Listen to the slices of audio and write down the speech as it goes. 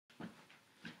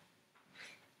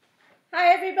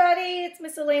Hi everybody, it's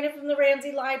Miss Elena from the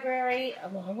Ramsey Library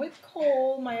along with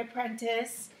Cole, my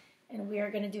apprentice, and we are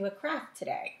going to do a craft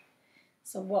today.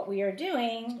 So what we are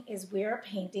doing is we are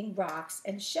painting rocks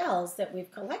and shells that we've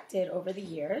collected over the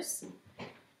years.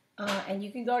 And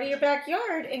you can go to your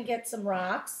backyard and get some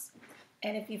rocks,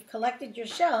 and if you've collected your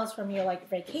shells from your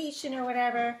vacation or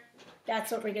whatever,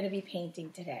 that's what we're going to be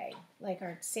painting today, like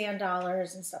our sand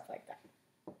dollars and stuff like that.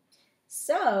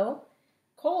 So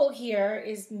Cole here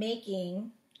is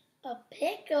making a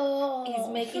pickle. He's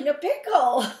making a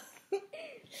pickle.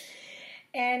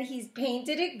 And he's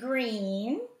painted it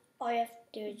green. All you have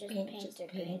to do is just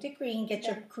paint it green. Get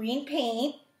your green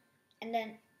paint. And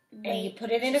then you put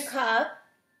it in a cup.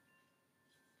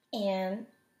 And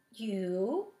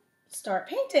you start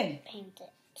painting. Paint it.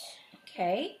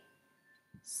 Okay.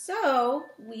 So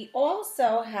we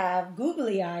also have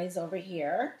googly eyes over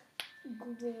here.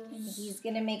 And he's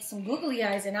going to make some googly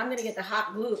eyes, and I'm going to get the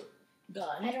hot glue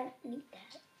gun. I don't need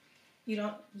that. You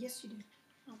don't? Yes, you do.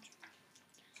 Okay.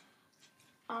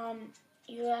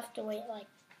 You have to wait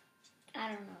I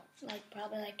don't know,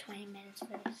 probably 20 minutes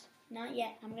for this. Not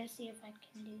yet. I'm going to see if I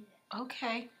can do this.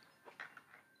 Okay.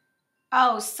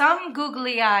 Oh, some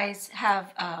googly eyes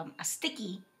have a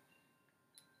sticky,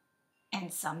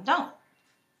 and some don't.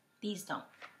 These don't.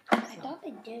 I thought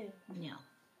they do. No.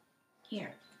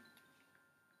 Here.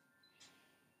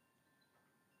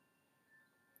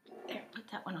 There, put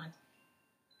that one on.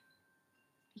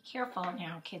 Be careful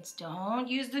now, kids. Don't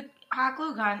use the hot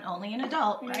glue gun. Only an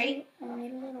adult, right? I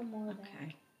need a little more of that.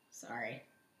 Okay. Sorry.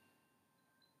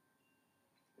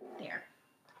 There.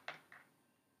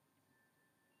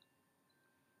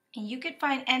 And you could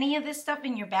find any of this stuff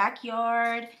in your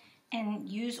backyard and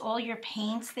use all your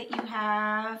paints that you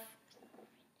have.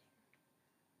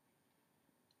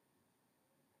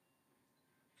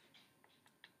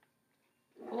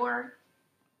 Or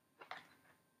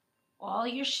all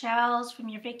your shells from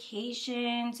your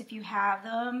vacations, if you have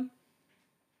them.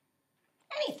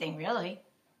 Anything, really.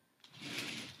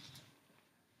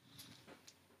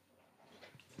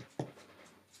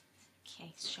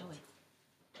 Okay, show it.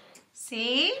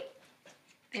 See?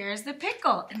 There's the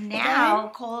pickle. And now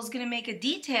Cole's going to make a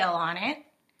detail on it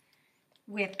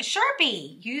with a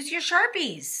Sharpie. Use your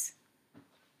Sharpies.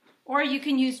 Or you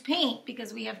can use paint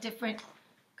because we have different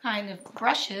kind of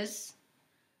brushes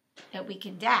that we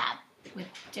can dab with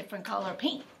different color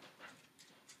paint.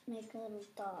 Make little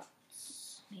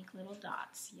dots. Make little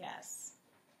dots, yes.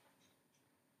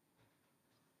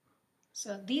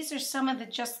 So these are some of the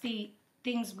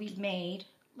things we've made,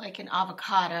 like an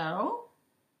avocado,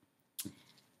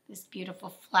 this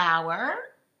beautiful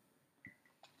flower.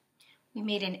 We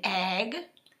made an egg.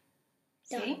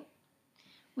 See?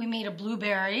 We made a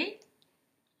blueberry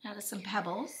out of some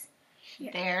pebbles.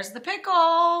 Yeah. There's the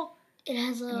pickle. It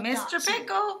has a little Mr. dots.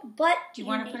 Pickle. But do you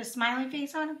want to put a smiley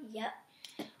face on him? Yep.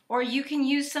 Or you can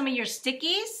use some of your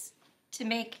stickies to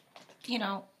make,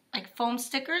 like foam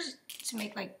stickers to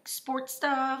make like sports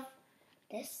stuff.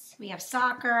 This. We have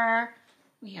soccer.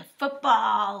 We have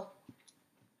football.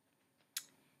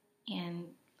 And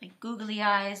like googly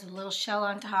eyes with a little shell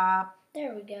on top.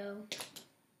 There we go.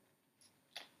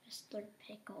 Mr.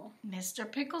 Pickle.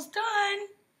 Mr. Pickle's done.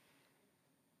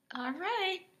 All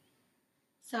right.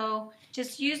 So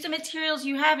just use the materials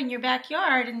you have in your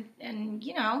backyard and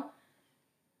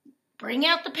bring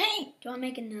out the paint. Do you want to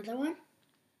make another one?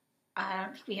 I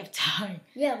don't think we have time.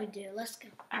 Yeah, we do. Let's go.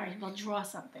 All right, we'll draw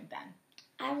something then.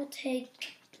 I will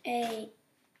take a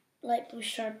light blue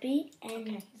Sharpie and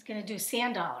he's going to do a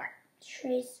sand dollar.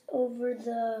 Trace over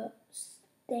the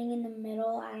thing in the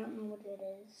middle. I don't know what it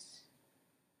is.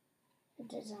 The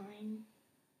design.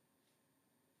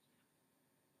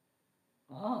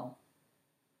 Oh,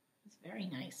 it's very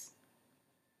nice.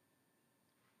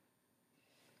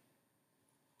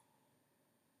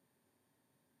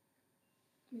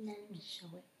 And then let me show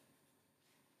it.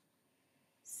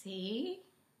 See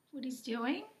what he's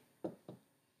doing?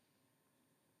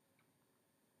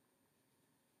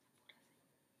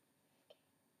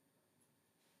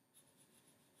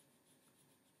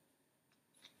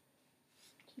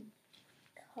 keep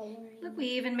coloring. Look, we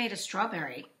even made a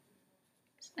strawberry.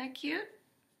 Isn't that cute?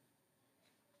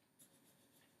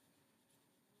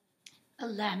 A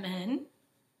lemon.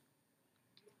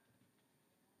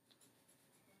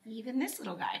 Even this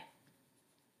little guy.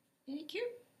 Isn't he cute?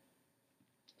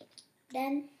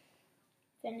 Then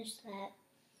finish that.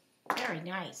 Very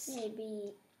nice.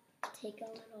 Maybe take a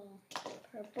little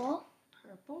purple.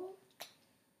 Purple.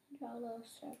 Draw a little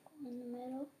circle in the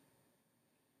middle.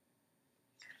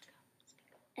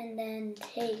 And then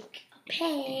take a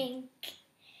pink.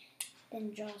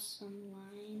 Then draw some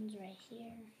lines right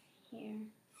here, here,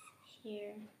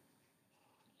 here,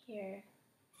 here,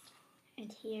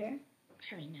 and here.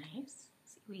 Very nice.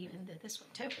 See, we even did this one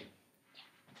too.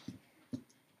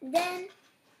 Then,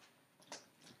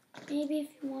 maybe if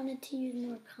you wanted to use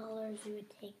more colors, you would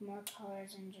take more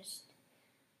colors and just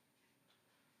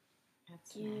Add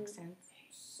some accents.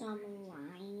 some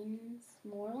lines.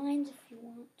 More lines if you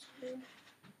want to.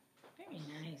 Very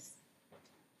nice.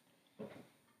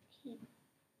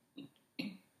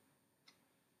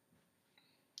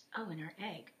 Oh, and our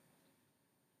egg.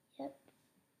 Yep.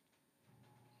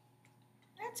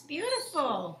 That's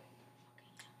beautiful.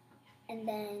 And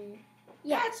then,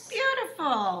 yes. That's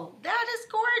beautiful. That is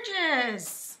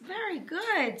gorgeous. Very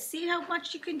good. See how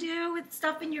much you can do with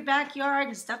stuff in your backyard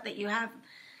and stuff that you have,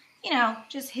 you know,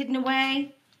 just hidden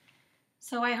away.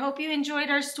 So I hope you enjoyed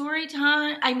our story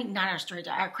time. I mean, not our story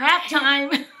time, our craft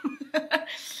time.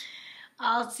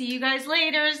 I'll see you guys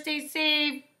later. Stay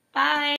safe. Bye.